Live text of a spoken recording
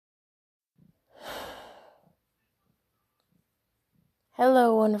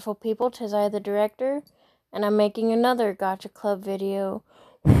Hello, wonderful people. 'Tis I, the director, and I'm making another Gacha Club video.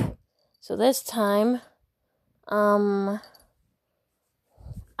 So this time, I'm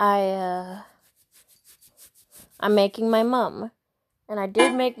making my mom, and I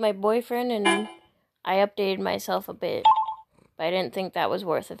did make my boyfriend, and I updated myself a bit, but I didn't think that was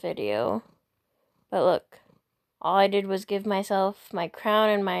worth a video. But look, all I did was give myself my crown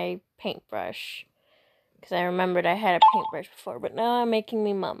and my paintbrush, because I remembered I had a paintbrush before, but now I'm making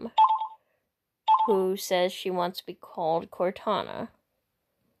me mum, who says she wants to be called Cortana.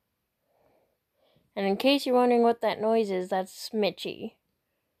 And in case you're wondering what that noise is, that's Mitchie,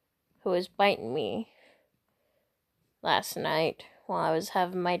 who was biting me last night while I was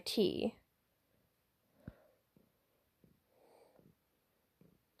having my tea.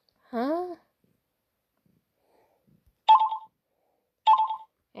 Huh?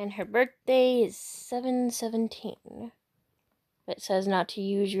 And her birthday is 7/17. It says not to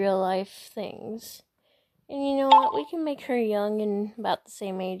use real life things. And you know what? We can make her young and about the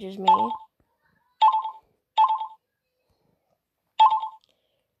same age as me.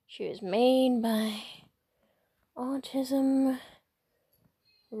 She was made by Autism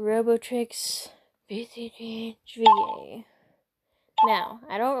Robotrix VA. Now,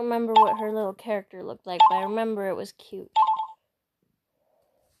 I don't remember what her little character looked like, but I remember it was cute.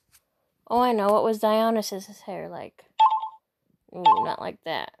 Oh, I know. What was Dionysus's hair like? Ooh, not like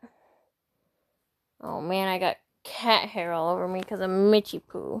that. Oh, man, I got cat hair all over me because of Mitchie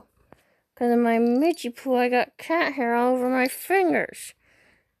Poo. Because of my Mitchie Poo, I got cat hair all over my fingers.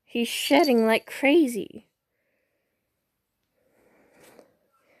 He's shedding like crazy.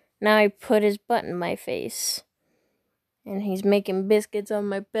 Now I put his butt in my face. And he's making biscuits on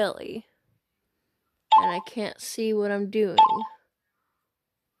my belly. And I can't see what I'm doing.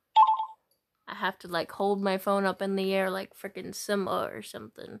 I have to, like, hold my phone up in the air like frickin' Simba or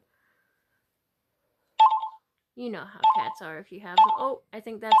something. You know how cats are if you have them. Oh, I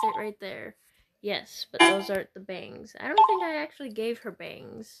think that's it right there. Yes, but those aren't the bangs. I don't think I actually gave her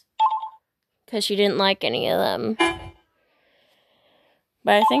bangs, because she didn't like any of them.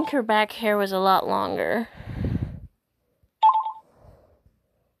 But I think her back hair was a lot longer.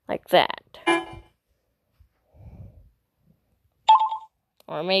 Like that.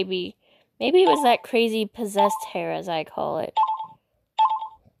 Or maybe it was that crazy possessed hair, as I call it.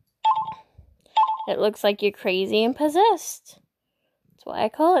 It looks like you're crazy and possessed. That's why I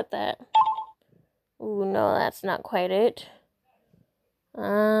call it that. Ooh, no, that's not quite it.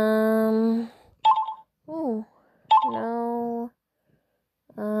 Ooh, no.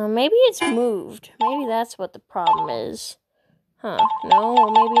 Maybe it's moved. Maybe that's what the problem is. Huh, no,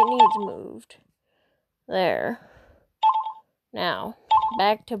 maybe it needs moved. There. Now,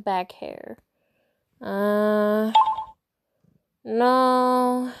 back to back hair. No.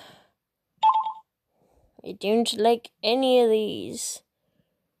 I don't like any of these.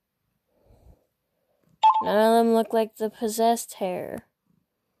 None of them look like the possessed hair.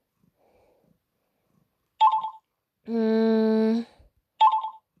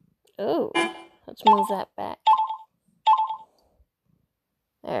 Oh, let's move that back.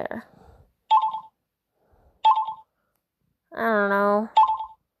 There. I don't know.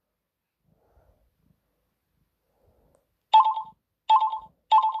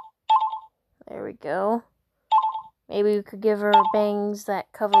 There we go. Maybe we could give her bangs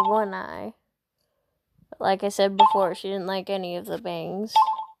that cover one eye. But like I said before, she didn't like any of the bangs.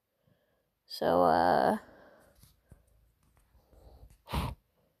 So,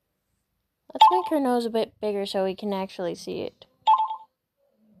 let's make her nose a bit bigger so we can actually see it.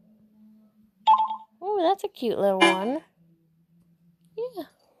 Oh, that's a cute little one. Yeah.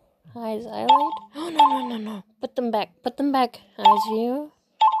 Eyes, eyelid. Oh, no. Put them back. Eyes view.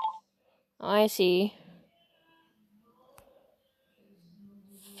 Oh, I see.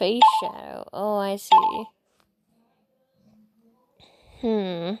 Face shadow. Oh, I see.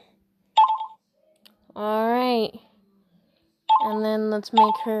 Alright. And then let's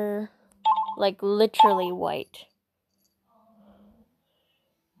make her, like, literally white.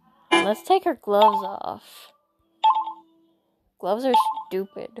 And let's take her gloves off. Gloves are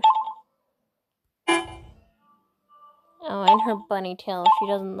stupid. Oh, and her bunny tail. She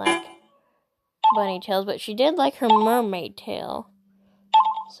doesn't like bunny tails, but she did like her mermaid tail.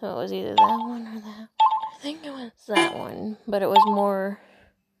 So it was either that one or that one. I think it was that one, but it was more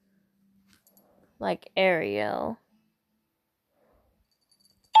like Ariel.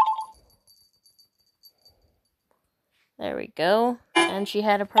 There we go. And she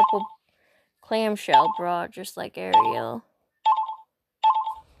had a purple clamshell bra, just like Ariel.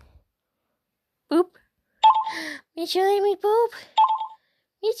 Boop. Did you let me poop?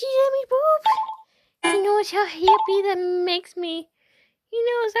 Mitchie, let me poop. He knows how happy that makes me. He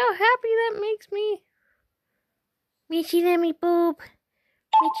knows how happy that makes me. Mitchie, let me poop.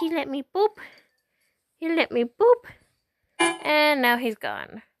 Mitchie, let me poop. He let me poop. And now he's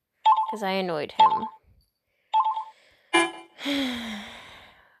gone. Because I annoyed him.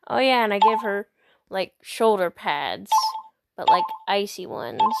 Oh yeah, and I gave her, like, shoulder pads. But, like, icy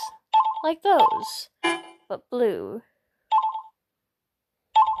ones. Like those. But blue.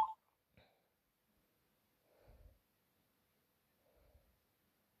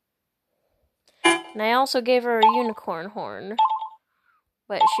 And I also gave her a unicorn horn.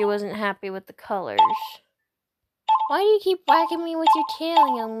 But she wasn't happy with the colors. Why do you keep whacking me with your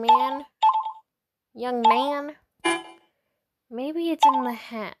tail, young man? Young man? Maybe it's in the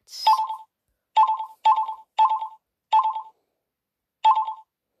hats.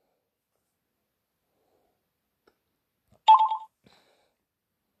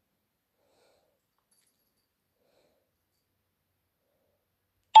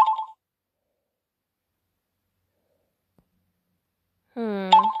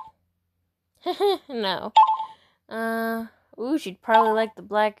 No. Ooh, she'd probably like the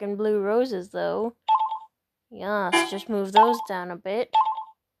black and blue roses, though. Yes, just move those down a bit.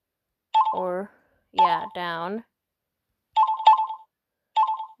 Or, yeah, down.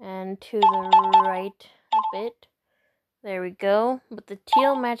 And to the right a bit. There we go. But the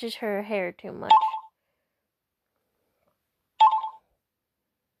teal matches her hair too much.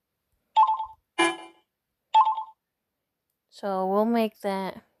 So we'll make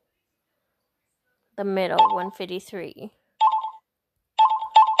that the middle, 153.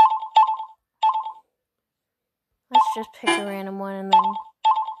 Let's just pick a random one and then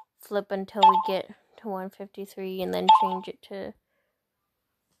flip until we get to 153 and then change it to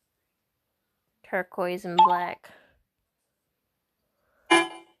turquoise and black.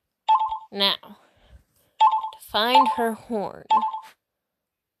 Now, to find her horn.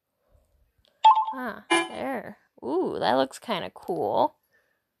 Ah, there. Ooh, that looks kind of cool.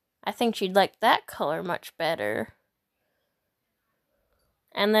 I think she'd like that color much better.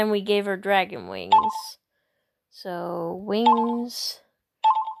 And then we gave her dragon wings. So, wings.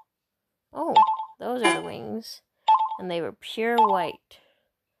 Oh, those are the wings. And they were pure white.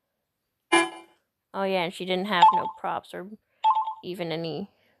 Oh yeah, and she didn't have no props or even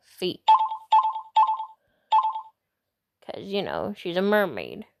any feet. Because, you know, she's a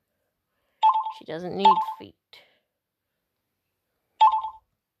mermaid. She doesn't need feet.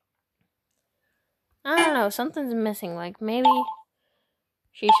 I don't know, something's missing. Like, maybe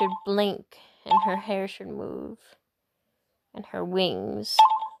she should blink and her hair should move. And her wings.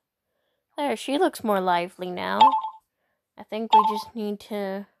 There, she looks more lively now. I think we just need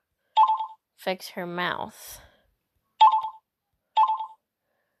to fix her mouth.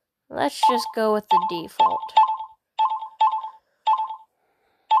 Let's just go with the default.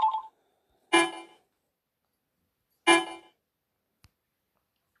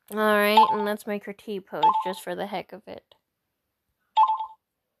 Alright, and let's make her T-pose just for the heck of it.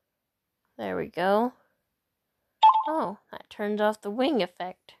 There we go. Oh, that turns off the wing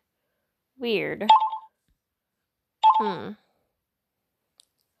effect. Weird.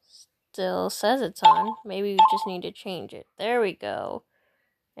 Still says it's on. Maybe we just need to change it. There we go.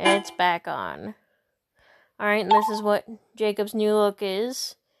 It's back on. Alright, and this is what Jacob's new look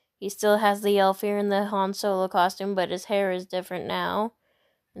is. He still has the elf ear and the Han Solo costume, but his hair is different now.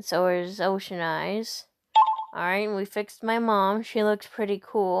 And so are his ocean eyes. Alright, and we fixed my mom. She looks pretty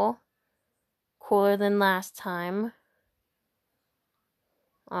cool. Cooler than last time.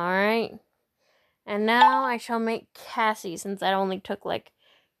 Alright. And now I shall make Cassie, since that only took like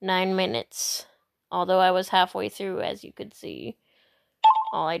 9 minutes. Although I was halfway through, as you could see.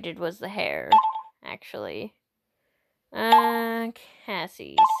 All I did was the hair, actually.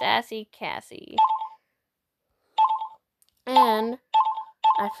 Cassie. Sassy Cassie. And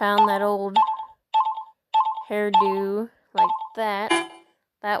I found that old hairdo like that.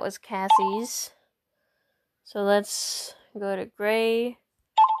 That was Cassie's. So let's go to gray.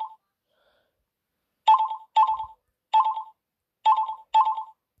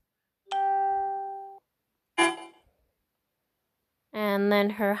 And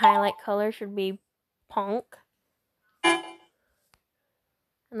then her highlight color should be punk.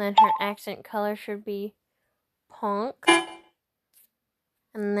 And then her accent color should be punk.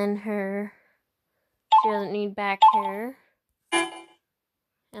 And then she doesn't need back hair.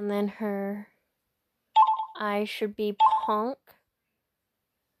 And then her eyes should be punk.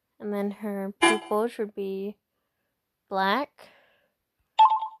 And then her pupil should be black.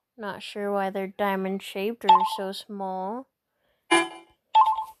 Not sure why they're diamond shaped or so small.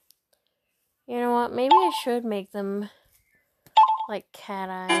 You know what? Maybe I should make them like cat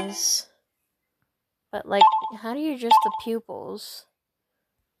eyes. But like, how do you adjust the pupils?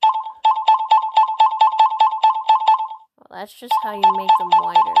 Well, that's just how you make them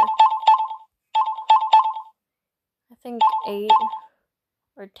wider. I think 8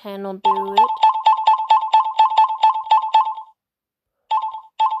 or 10 will do it.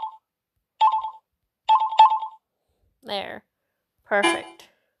 There. Perfect.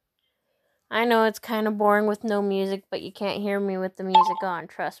 I know it's kind of boring with no music, but you can't hear me with the music on,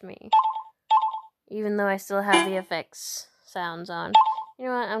 trust me. Even though I still have the effects sounds on. You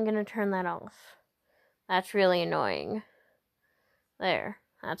know what? I'm gonna turn that off. That's really annoying. There.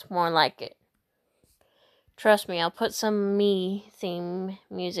 That's more like it. Trust me, I'll put some me theme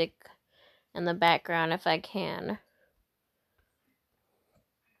music in the background if I can.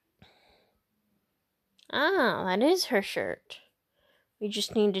 Ah, that is her shirt. We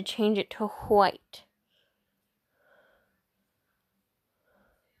just need to change it to white.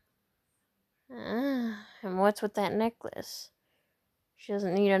 Ah, and what's with that necklace? She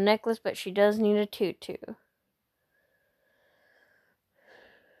doesn't need a necklace, but she does need a tutu.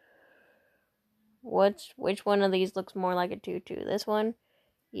 Which one of these looks more like a tutu? This one?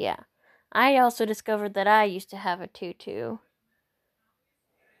 Yeah. I also discovered that I used to have a tutu.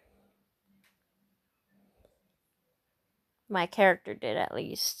 My character did, at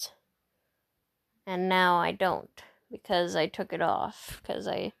least. And now I don't, because I took it off, because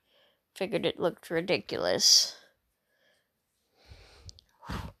I figured it looked ridiculous.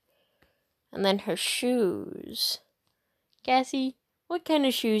 And then her shoes. Cassie, what kind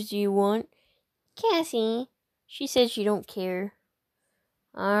of shoes do you want? Cassie, she says she don't care.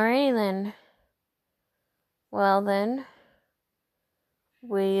 Alrighty then. Well then,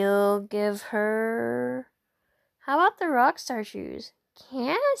 we'll give her... How about the Rockstar shoes?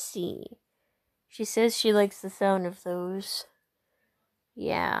 Cassie. She says she likes the sound of those.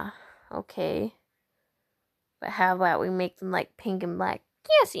 Yeah, okay. But how about we make them like pink and black?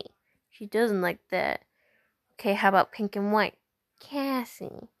 Cassie. She doesn't like that. Okay, how about pink and white?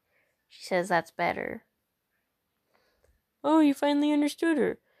 Cassie. She says that's better. Oh, you finally understood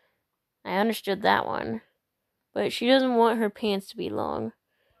her. I understood that one. But she doesn't want her pants to be long.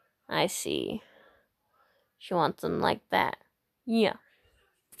 I see. She wants them like that. Yeah.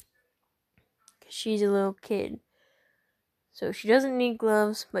 'Cause she's a little kid. So she doesn't need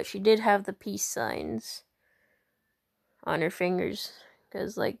gloves, but she did have the peace signs on her fingers.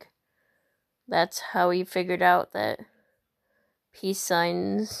 Because, like, that's how we figured out that peace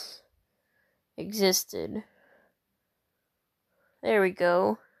signs existed. There we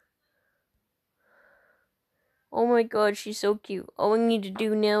go. Oh my god, she's so cute. All we need to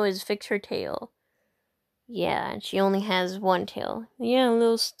do now is fix her tail. Yeah, and she only has one tail. Yeah, a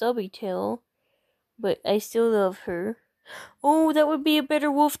little stubby tail. But I still love her. Oh, that would be a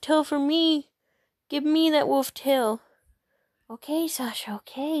better wolf tail for me. Give me that wolf tail. Okay, Sasha,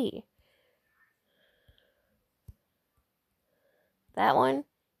 okay. That one?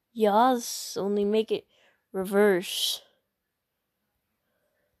 Yes, only make it reverse.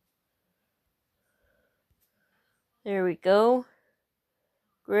 There we go.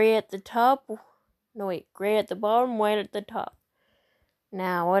 Gray at the top. No, wait. Gray at the bottom, white at the top.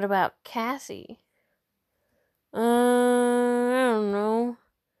 Now, what about Cassie? I don't know.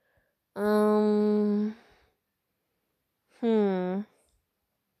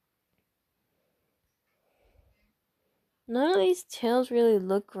 None of these tails really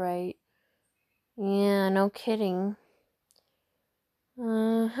look right. Yeah, no kidding.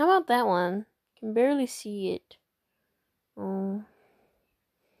 How about that one? Can barely see it. Oh.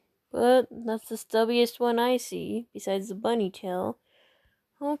 But that's the stubbiest one I see, besides the bunny tail.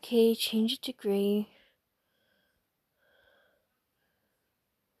 Okay, change it to gray.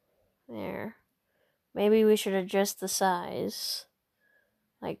 There. Maybe we should adjust the size.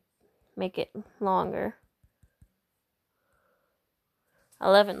 Like, make it longer.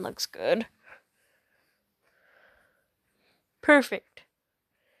 11 looks good. Perfect.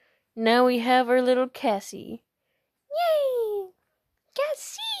 Now we have our little Cassie. Yay!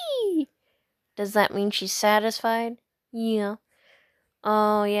 Cassie! Does that mean she's satisfied? Yeah.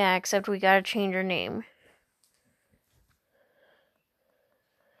 Oh, yeah, except we gotta change her name.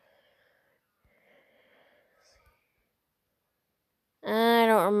 I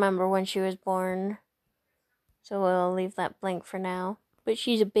don't remember when she was born, so we'll leave that blank for now. But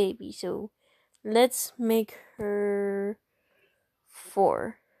she's a baby, so let's make her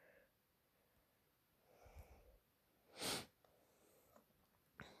 4.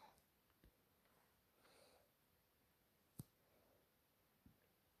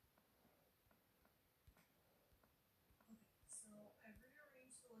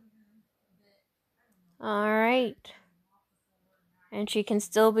 Alright. And she can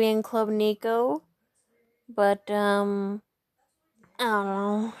still be in Club Nico. But, I don't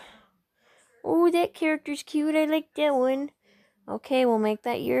know. Oh, that character's cute. I like that one. Okay, we'll make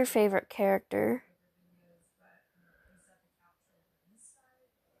that your favorite character.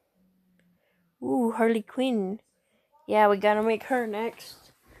 Ooh, Harley Quinn. Yeah, we gotta make her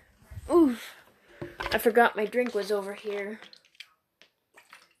next. Oof. I forgot my drink was over here.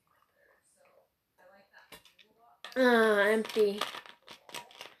 Empty.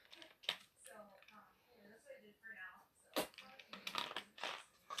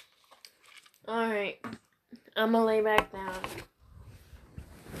 Alright. I'm gonna lay back down.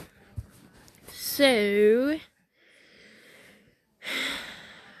 So,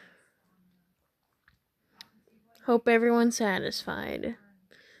 hope everyone's satisfied.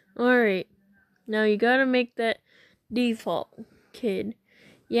 Alright. Now you gotta make that default kid.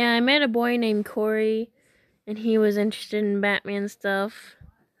 Yeah, I met a boy named Corey, and he was interested in Batman stuff.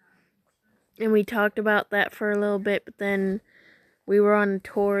 And we talked about that for a little bit, but then we were on a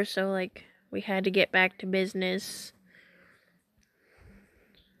tour, so, like, we had to get back to business.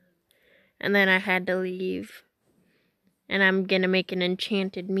 And then I had to leave. And I'm gonna make an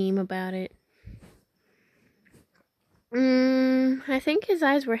enchanted meme about it. I think his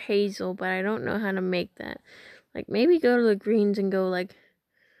eyes were hazel, but I don't know how to make that. Like, maybe go to the greens and go, like,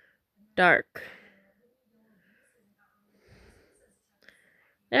 dark.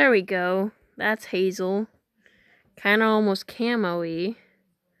 There we go. That's hazel. Kinda almost camo-y.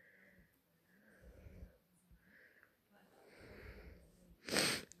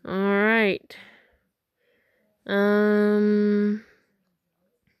 Alright.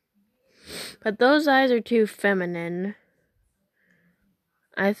 But those eyes are too feminine.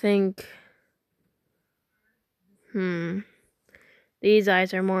 I think... These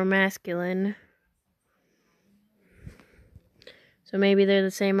eyes are more masculine. So maybe they're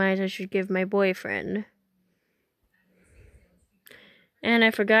the same eyes I should give my boyfriend. And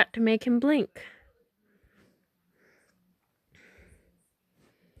I forgot to make him blink.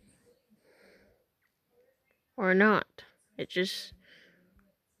 Or not. It just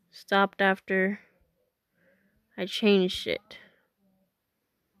stopped after I changed it.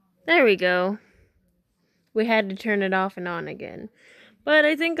 There we go. We had to turn it off and on again. But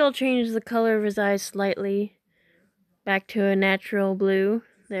I think I'll change the color of his eyes slightly. Back to a natural blue.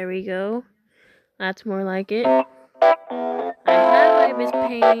 There we go. That's more like it. I have Ibis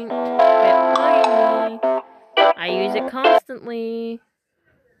paint. Quit bugging me. I use it constantly.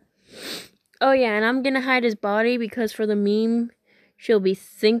 Oh yeah, and I'm gonna hide his body because for the meme, she'll be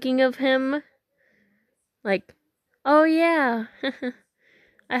thinking of him. Like, oh yeah,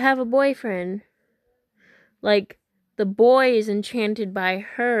 I have a boyfriend. Like, the boy is enchanted by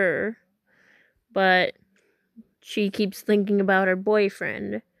her, but she keeps thinking about her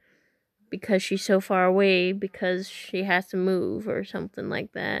boyfriend because she's so far away because she has to move or something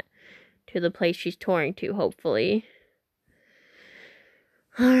like that to the place she's touring to, hopefully.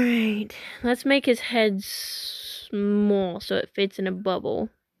 Alright, let's make his head small so it fits in a bubble.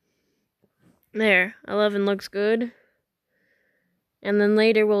 There, 11 looks good. And then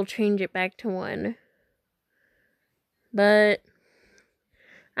later we'll change it back to 1. But,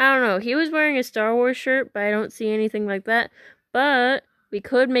 I don't know, he was wearing a Star Wars shirt, but I don't see anything like that. But, we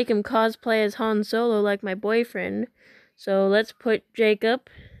could make him cosplay as Han Solo like my boyfriend. So let's put Jacob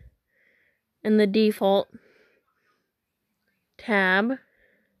in the default tab.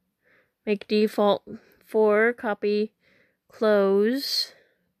 Make default 4, copy, close.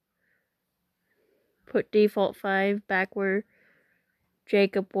 Put default 5 back where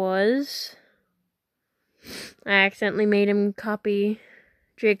Jacob was. I accidentally made him copy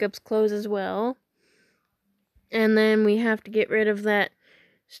Jacob's clothes as well. And then we have to get rid of that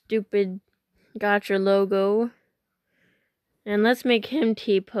stupid Gacha logo. And let's make him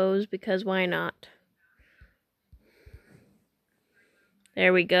T-pose because why not?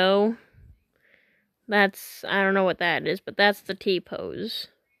 There we go. That's, I don't know what that is, but that's the T-pose.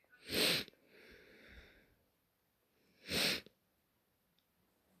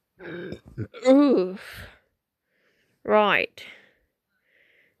 Oof. Right.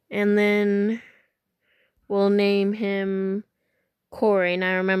 And then we'll name him Corey. And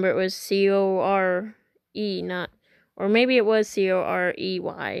I remember it was C-O-R-E, not... Or maybe it was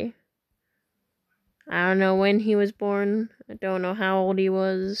C-O-R-E-Y. I don't know when he was born. I don't know how old he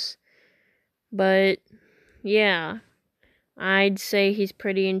was. But, yeah. I'd say he's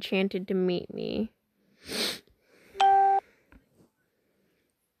pretty enchanted to meet me.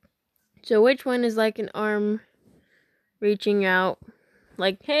 So which one is like an arm reaching out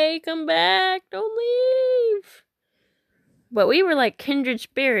Like, hey, come back, don't leave. But we were like kindred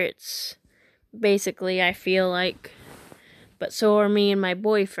spirits, basically, I feel like. But so are me and my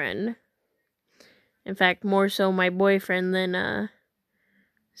boyfriend. In fact, more so my boyfriend than,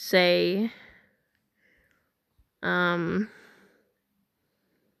 say,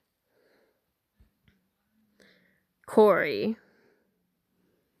 Corey.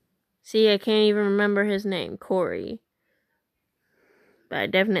 See, I can't even remember his name, Corey. But I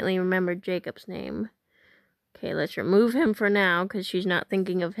definitely remember Jacob's name. Okay, let's remove him for now, because she's not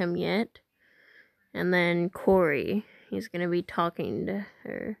thinking of him yet. And then Corey, he's going to be talking to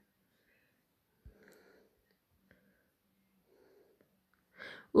her.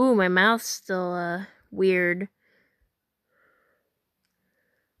 Ooh, my mouth's still, weird.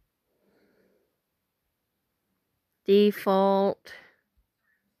 Default.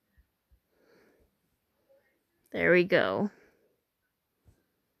 There we go.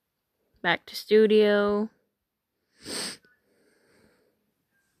 Back to studio.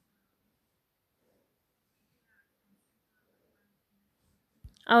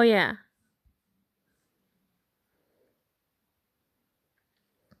 Oh, yeah.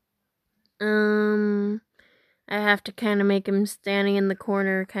 I have to kind of make him standing in the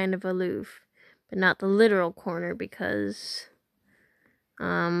corner kind of aloof. But not the literal corner because,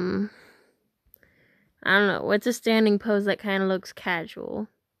 I don't know. What's a standing pose that kind of looks casual?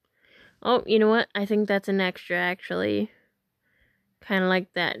 Oh, you know what? I think that's an extra, actually. Kind of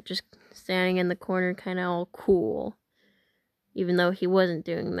like that. Just standing in the corner, kind of all cool. Even though he wasn't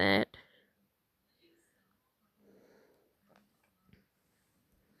doing that.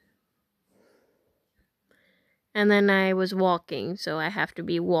 And then I was walking, so I have to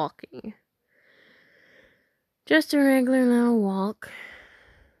be walking. Just a regular little walk.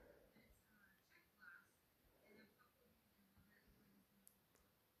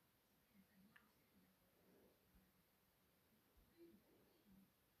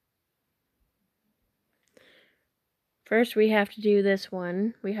 First, we have to do this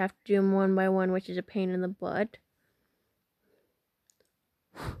one. We have to do them one by one, which is a pain in the butt.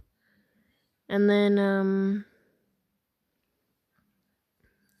 And then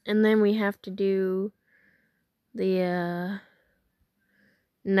we have to do the,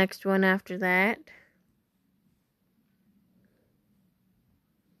 next one after that.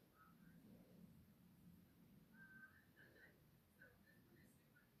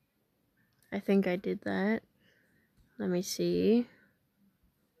 I think I did that. Let me see.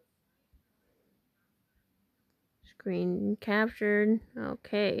 Screen captured.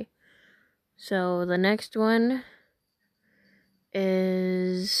 Okay. So the next one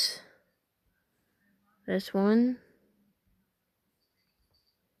is this one.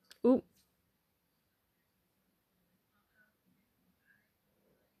 Oop.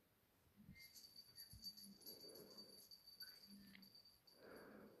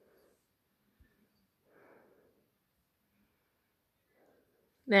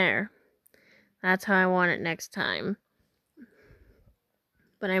 There. That's how I want it next time.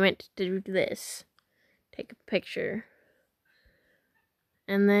 But I meant to do this. Take a picture.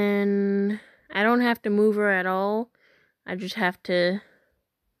 And then I don't have to move her at all. I just have to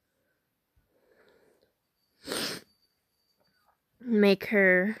make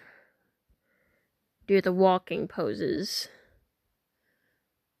her do the walking poses.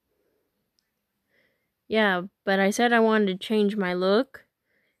 Yeah, but I said I wanted to change my look.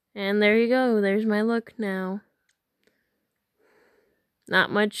 And there you go. There's my look now. Not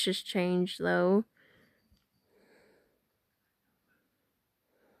much has changed, though.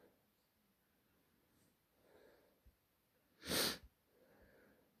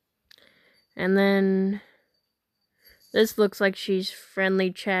 And then this looks like she's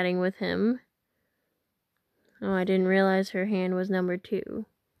friendly chatting with him. Oh, I didn't realize her hand was number 2.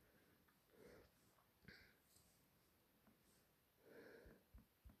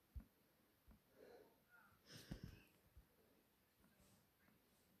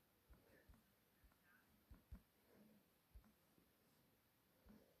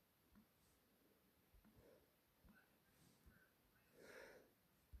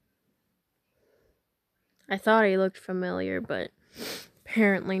 I thought he looked familiar, but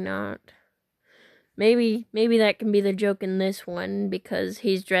apparently not. Maybe that can be the joke in this one, because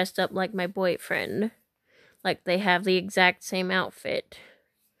he's dressed up like my boyfriend. Like they have the exact same outfit.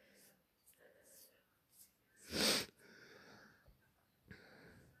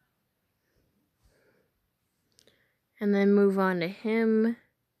 And then move on to him.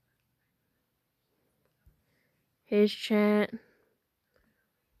 His chat.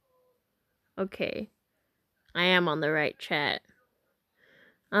 Okay. I am on the right chat.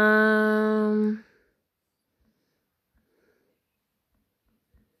 Um...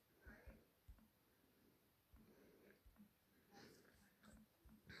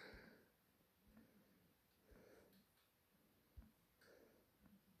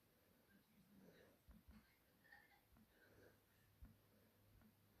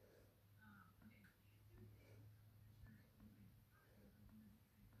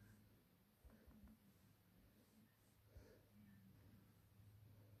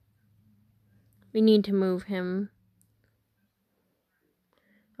 We need to move him.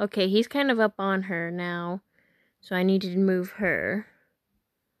 Okay, he's kind of up on her now, so I need to move her.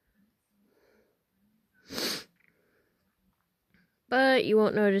 But you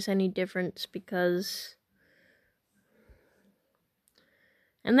won't notice any difference because...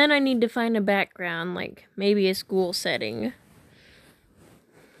 And then I need to find a background, like maybe a school setting.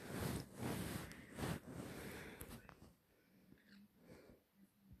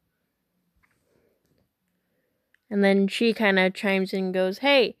 And then she kind of chimes in and goes,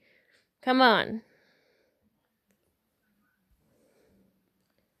 "Hey, come on."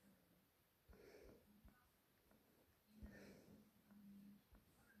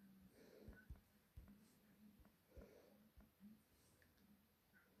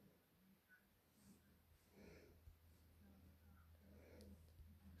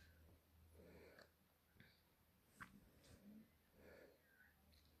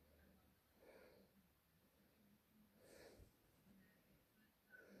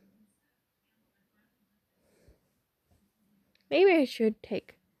 Maybe I should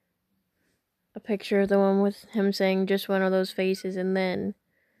take a picture of the one with him saying just one of those faces and then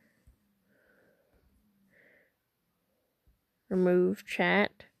remove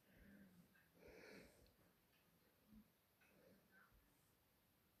chat.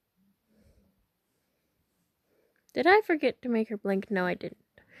 Did I forget to make her blink? No, I didn't.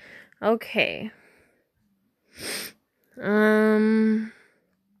 Okay.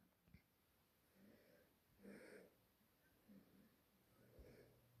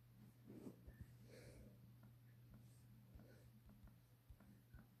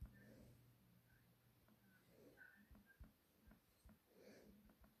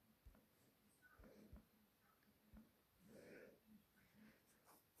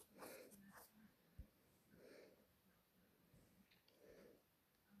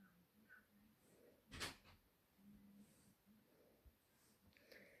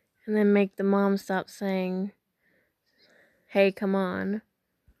 And then make the mom stop saying, "Hey, come on."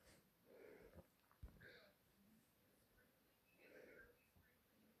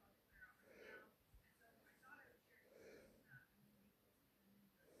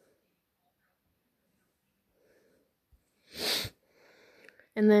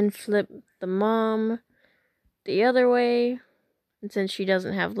 And then flip the mom the other way. And since she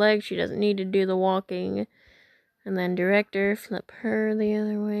doesn't have legs, she doesn't need to do the walking. And then director, flip her the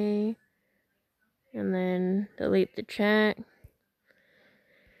other way. And then delete the chat.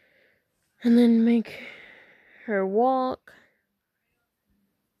 And then make her walk.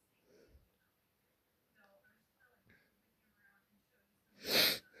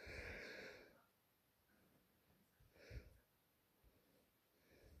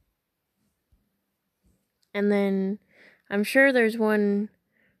 And then I'm sure there's one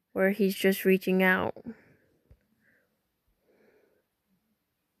where he's just reaching out.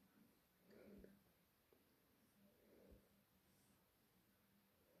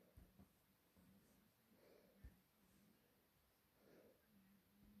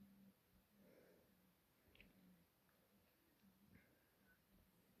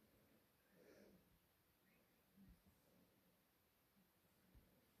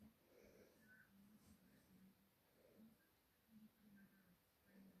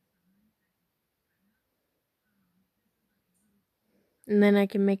 And then I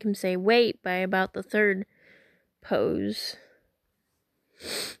can make him say wait by about the third pose.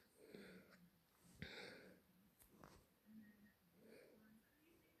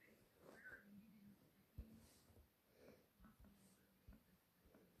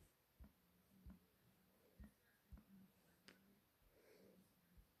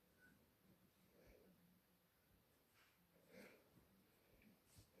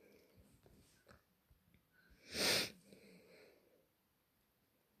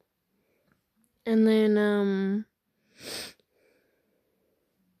 And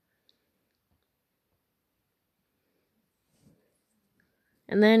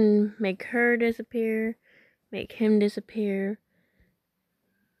then make her disappear, make him disappear,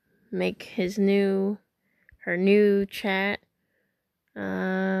 make her new chat,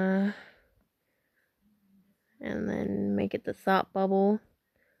 and then make it the thought bubble,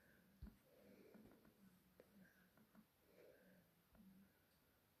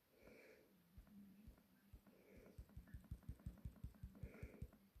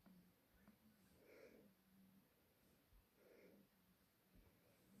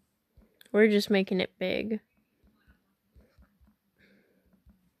 We're just making it big.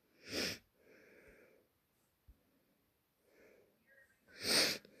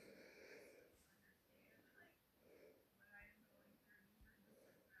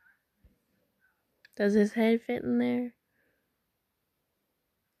 Does his head fit in there?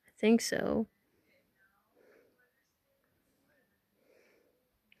 I think so.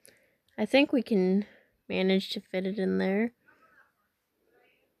 I think we can manage to fit it in there.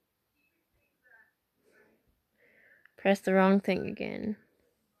 Press the wrong thing again.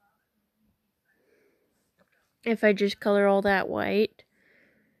 If I just color all that white,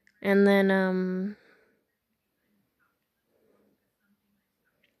 and then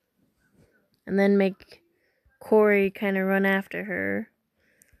make Corey kind of run after her.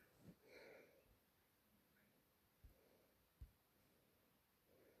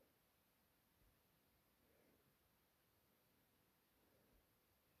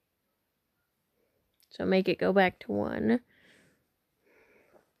 So make it go back to 1.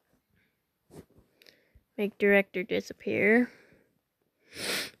 Make director disappear.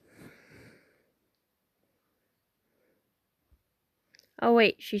 Oh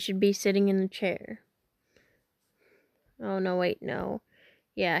wait, she should be sitting in the chair. Oh no, wait, no.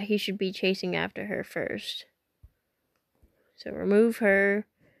 Yeah, he should be chasing after her first. So remove her,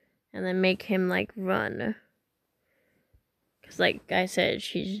 and then make him, like, run. Because, like I said,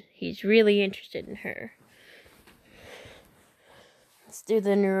 he's really interested in her. Let's do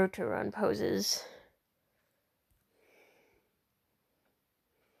the Naruto run poses.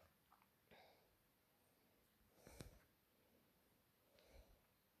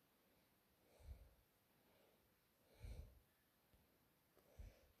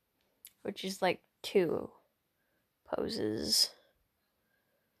 Which is like 2 poses.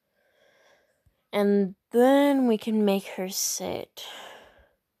 And then we can make her sit.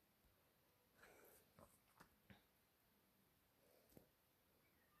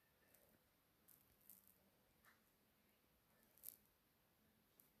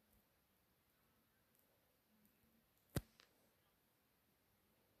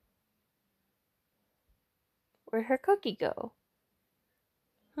 Where'd her cookie go?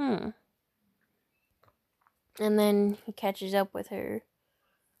 And then he catches up with her.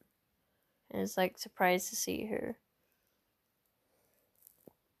 And is, like, surprised to see her.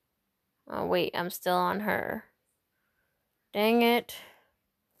 Oh, wait, I'm still on her. Dang it.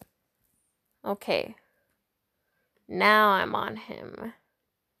 Okay. Now I'm on him.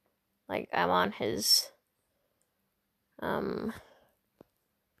 Like, I'm on his,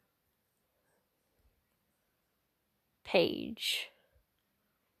 page.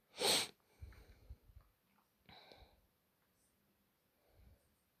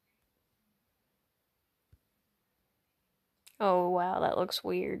 Oh, wow, that looks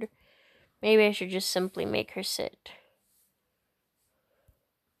weird. Maybe I should just simply make her sit.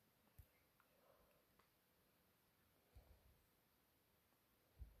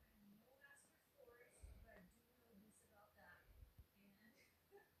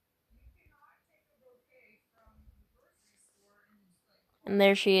 And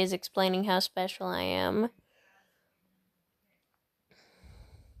there she is explaining how special I am.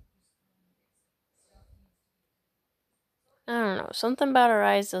 I don't know. Something about her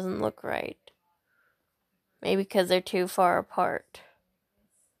eyes doesn't look right. Maybe because they're too far apart.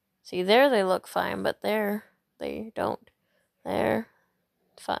 See, there they look fine, but there they don't. They're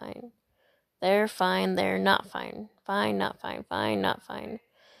fine. They're fine. They're not fine. Fine, not fine. Fine, not fine.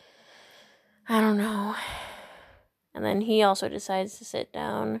 I don't know. And then he also decides to sit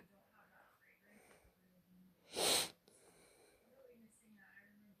down.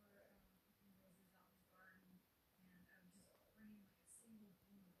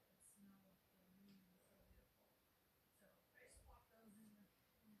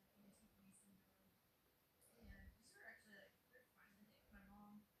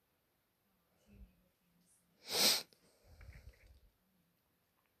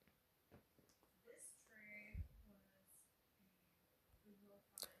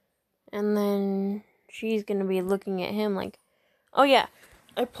 And then she's gonna be looking at him like, oh yeah,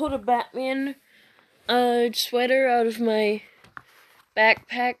 I pulled a Batman sweater out of my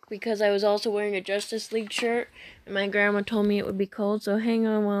backpack because I was also wearing a Justice League shirt, and my grandma told me it would be cold, so hang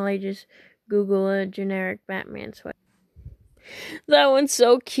on while I just Google a generic Batman sweater. That one's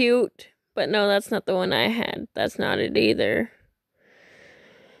so cute, but no, that's not the one I had. That's not it either.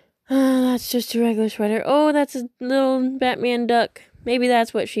 That's just a regular sweater. Oh, that's a little Batman duck. Maybe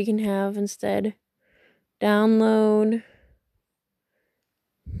that's what she can have instead. Download.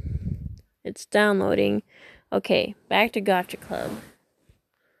 It's downloading. Okay, back to Gacha Club.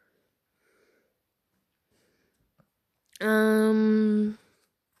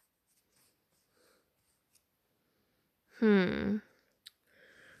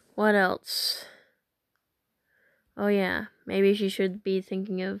 What else? Oh yeah, maybe she should be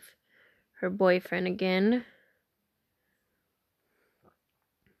thinking of her boyfriend again.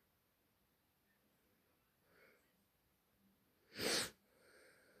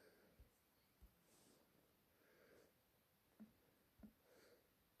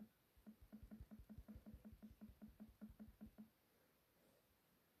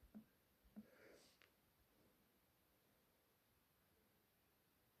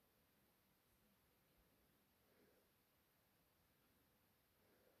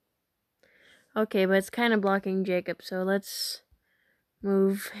 Okay, but it's kind of blocking Jacob, so let's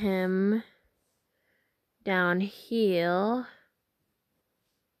move him down here.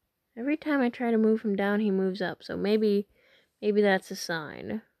 Every time I try to move him down, he moves up, so maybe that's a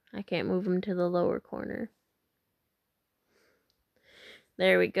sign. I can't move him to the lower corner.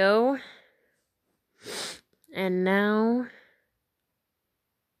 There we go. And now,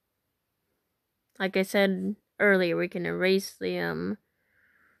 like I said earlier, we can erase the,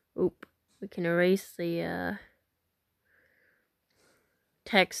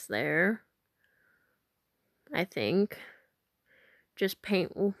 text there, I think. Just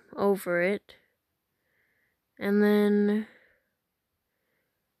paint over it. And then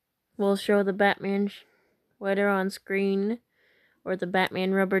we'll show the Batman sweater on screen. Or the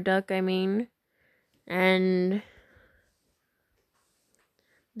Batman rubber duck, I mean. And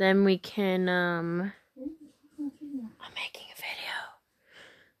then we can, I'm making a video.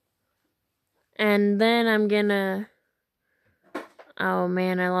 And then I'm gonna, oh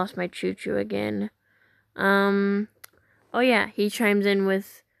man, I lost my choo-choo again. Oh yeah, he chimes in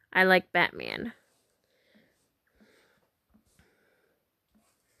with, I like Batman.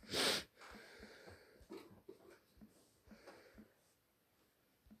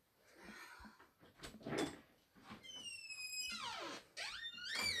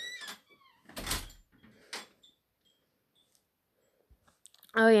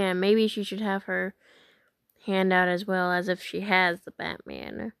 Oh yeah, maybe she should have her hand out as well, as if she has the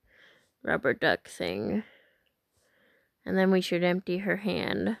Batman rubber duck thing. And then we should empty her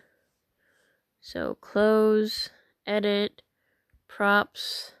hand. So close, edit,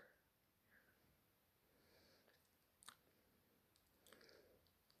 props.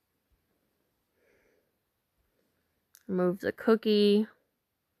 Remove the cookie.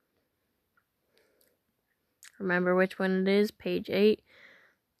 Remember which one it is, page 8.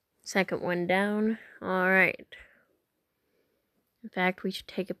 Second one down. Alright. In fact, we should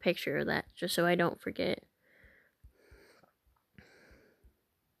take a picture of that, just so I don't forget.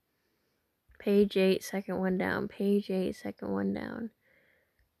 Page 8, second one down. Page 8, second one down.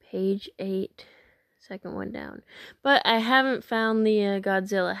 Page 8, second one down. But I haven't found the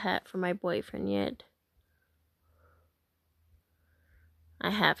Godzilla hat for my boyfriend yet. I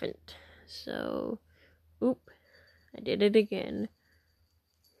haven't. So, oop, I did it again.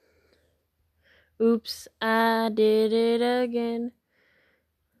 Oops, I did it again.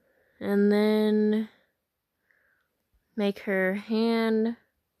 And then make her hand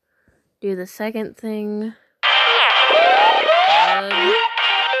do the second thing.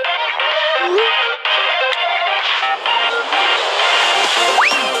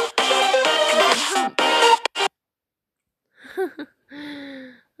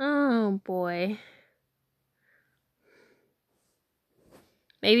 Oh boy.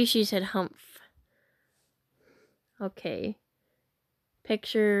 Maybe she said humph. Okay.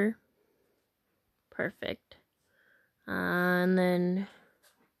 Picture. Perfect. And then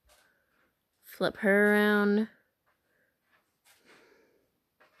flip her around.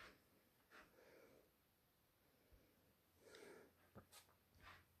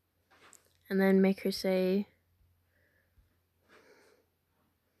 And then make her say,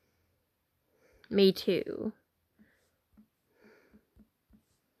 me too.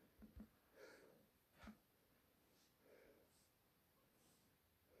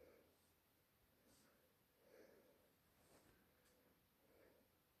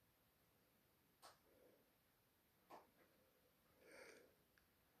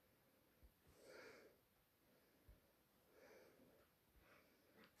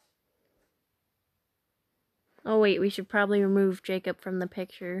 Oh wait, we should probably remove Jacob from the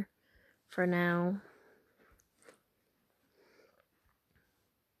picture for now.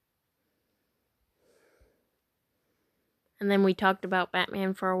 And then we talked about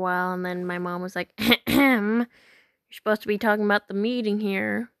Batman for a while, and then my mom was like, you're supposed to be talking about the meeting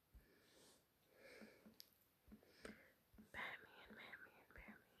here.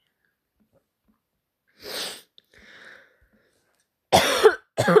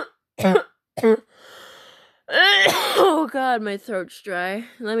 God, my throat's dry.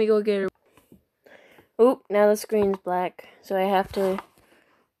 Let me go get it. Oop, now the screen's black, so I have to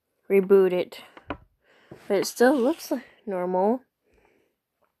reboot it. But it still looks like normal.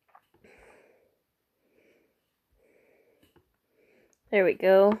 There we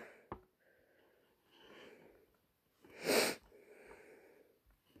go.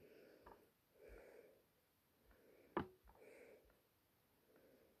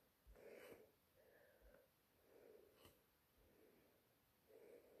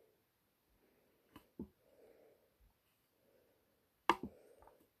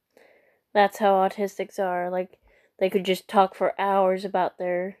 That's how autistics are. Like, they could just talk for hours about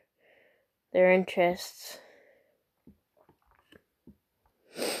their interests.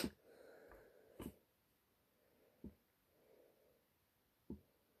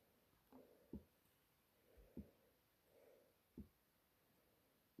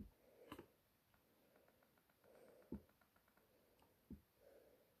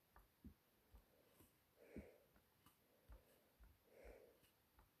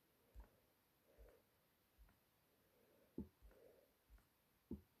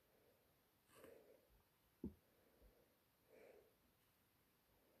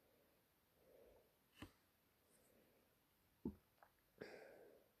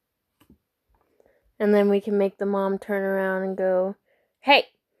 And then we can make the mom turn around and go, "Hey!"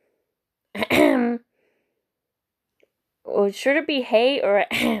 Well, should it be hey or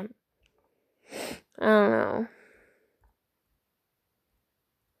ahem? I don't know.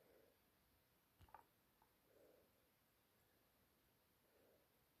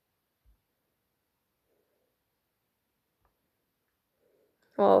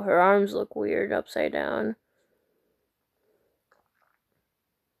 Oh, her arms look weird upside down.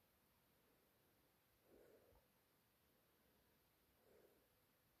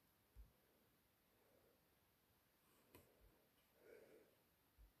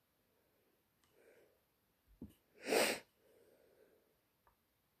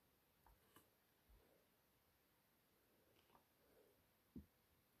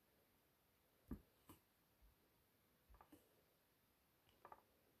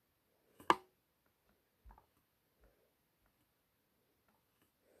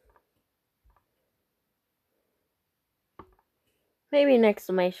 Maybe an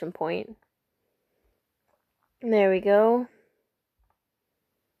exclamation point. There we go.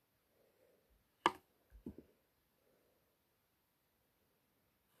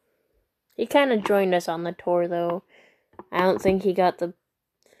 He kind of joined us on the tour, though. I don't think he got the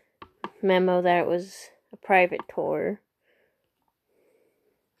memo that it was a private tour.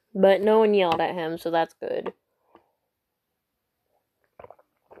 But no one yelled at him, so that's good.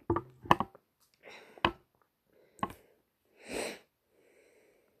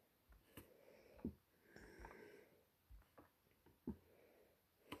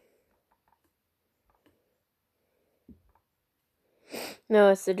 No,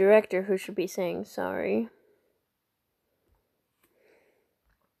 it's the director who should be saying sorry.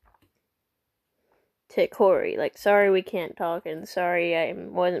 To Corey, like, sorry we can't talk, and sorry I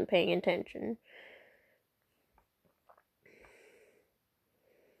wasn't paying attention.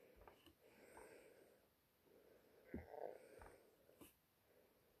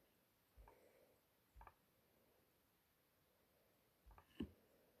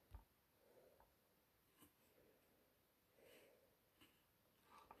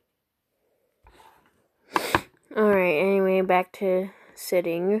 Alright, anyway, back to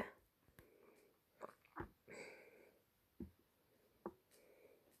sitting.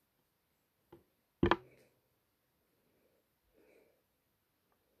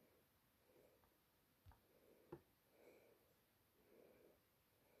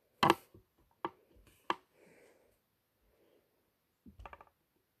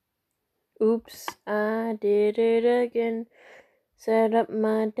 Oops, I did it again. Set up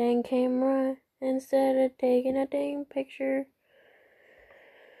my dang camera instead of taking a dang picture.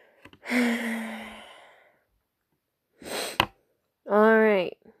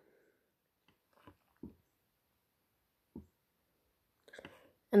 Alright.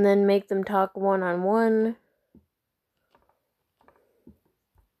 And then make them talk one-on-one.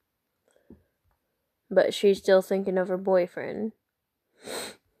 But she's still thinking of her boyfriend.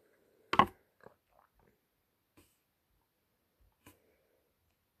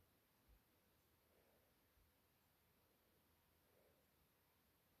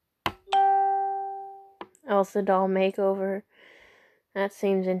 Elsa doll makeover. That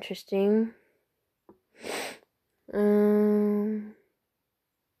seems interesting.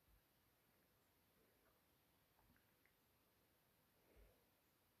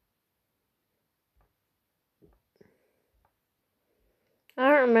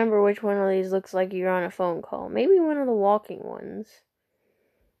 don't remember which one of these looks like you're on a phone call. Maybe one of the walking ones.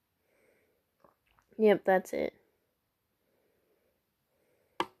 Yep, that's it.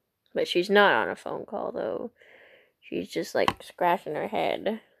 But she's not on a phone call, though. She's just, like, scratching her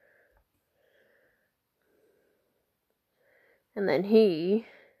head. And then he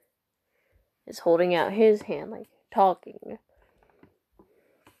is holding out his hand, like, talking.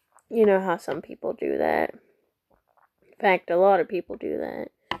 You know how some people do that. In fact, a lot of people do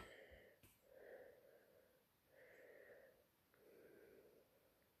that.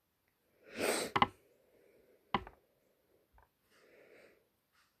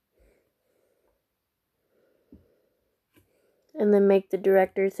 And then make the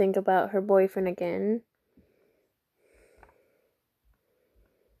director think about her boyfriend again.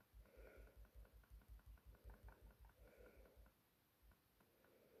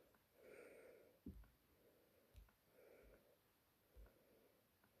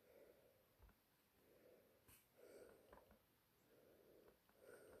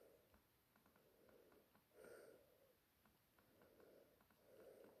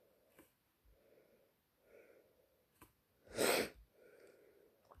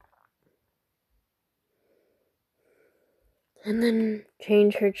 And then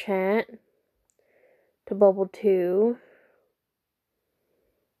change her chat to Bubble 2.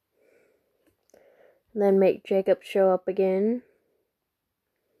 And then make Jacob show up again.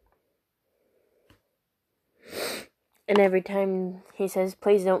 And every time he says,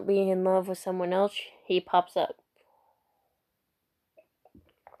 please don't be in love with someone else, he pops up.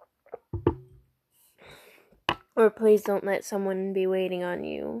 Or please don't let someone be waiting on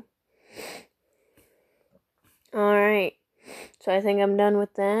you. Alright. So I think I'm done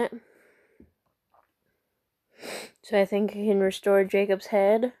with that. So I think I can restore Jacob's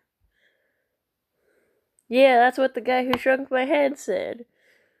head. Yeah, that's what the guy who shrunk my head said.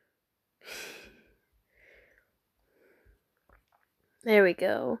 There we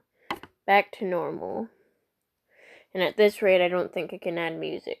go. Back to normal. And at this rate, I don't think I can add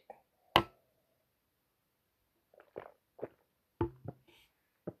music.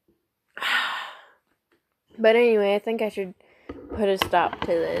 But anyway, I think I should put a stop to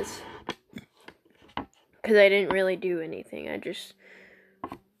this. Because I didn't really do anything. I just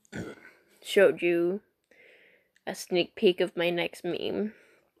showed you a sneak peek of my next meme.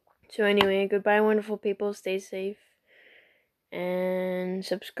 So anyway, goodbye, wonderful people. Stay safe. And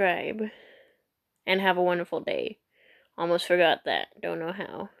subscribe. And have a wonderful day. Almost forgot that. Don't know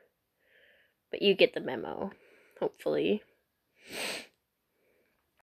how. But you get the memo. Hopefully.